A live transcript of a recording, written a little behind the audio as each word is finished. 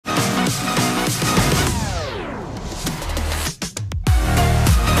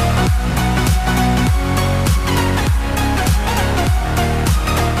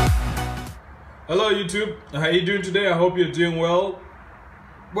YouTube, how are you doing today? I hope you're doing well.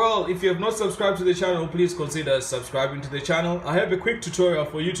 Well, if you have not subscribed to the channel, please consider subscribing to the channel. I have a quick tutorial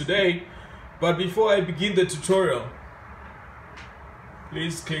for you today, but before I begin the tutorial,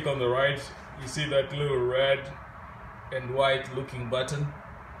 please click on the right. You see that little red and white looking button?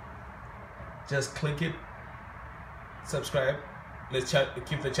 Just click it, subscribe. Let's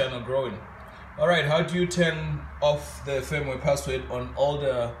keep the channel growing. Alright, how do you turn off the firmware password on all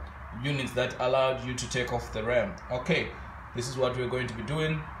the units that allowed you to take off the RAM? Okay, this is what we're going to be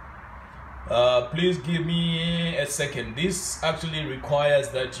doing. Please give me a second. This actually requires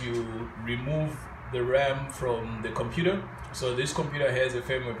that you remove the RAM from the computer. So this computer has a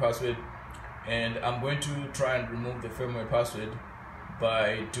firmware password, and I'm going to try and remove the firmware password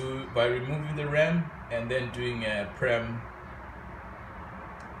by removing the RAM and then doing a prem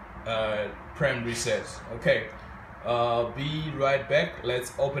reset. Okay, be right back.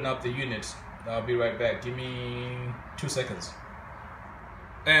 Let's open up the unit. I'll be right back. Give me 2 seconds.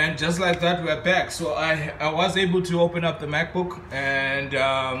 And just like that, we're back. So I was able to open up the MacBook, and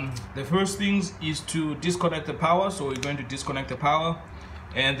the first thing is to disconnect the power. So we're going to disconnect the power,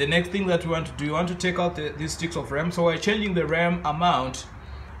 and the next thing that we want to do, you want to take out these sticks of RAM. So we're changing the RAM amount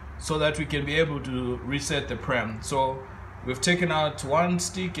so that we can be able to reset the RAM. So we've taken out one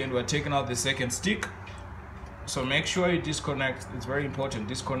stick and we're taking out the second stick. So make sure you disconnect. It's very important,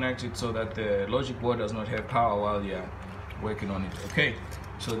 disconnect it so that the logic board does not have power while you're working on it. Okay,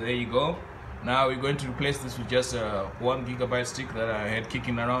 so there you go. Now we're going to replace this with just a 1 GB stick that I had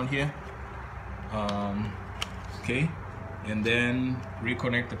kicking around here. Okay, and then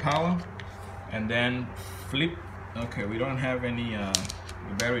reconnect the power and then flip. Okay, we don't have any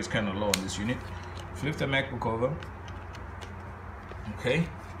the battery is kind of low on this unit. Flip the MacBook over. Okay,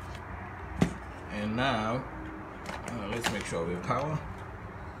 and now let's make sure we have power.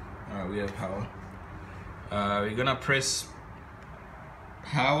 We have power. We're gonna press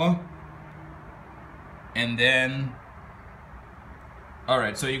power, and then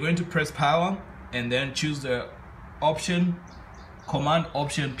so you're going to press power and then choose the option, command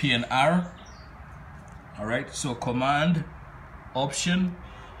option P and R. Alright, so command option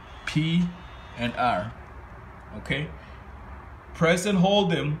P and R. Okay, press and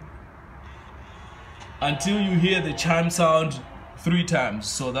hold them until you hear the chime sound 3 times.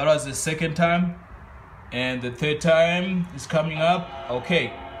 So that was the second time, and the third time is coming up.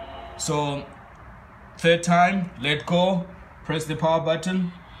 Okay, so third time, let go, press the power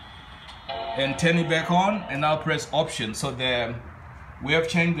button and turn it back on, and now press option. So we have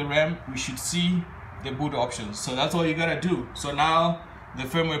changed the RAM. We should see the boot options. So that's all you gotta do. So now the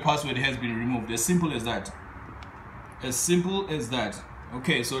firmware password has been removed. As simple as that. As simple as that.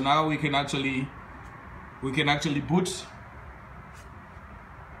 Okay, so now we can actually boot.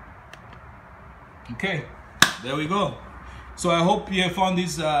 Okay, there we go. So I hope you have found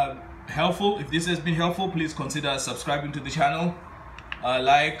this helpful. If this has been helpful, please consider subscribing to the channel,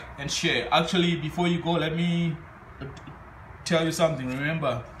 like and share. Actually, before you go, let me tell you something.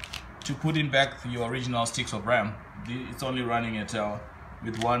 Remember to put in back your original sticks of RAM. It's only running at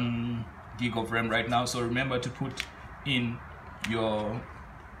with 1 gig of RAM right now, so remember to put in your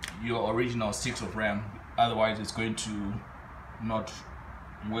original sticks of RAM, otherwise it's going to not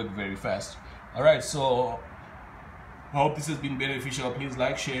work very fast. Alright, so I hope this has been beneficial. Please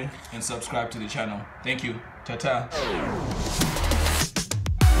like, share and subscribe to the channel. Thank you. Ta-ta.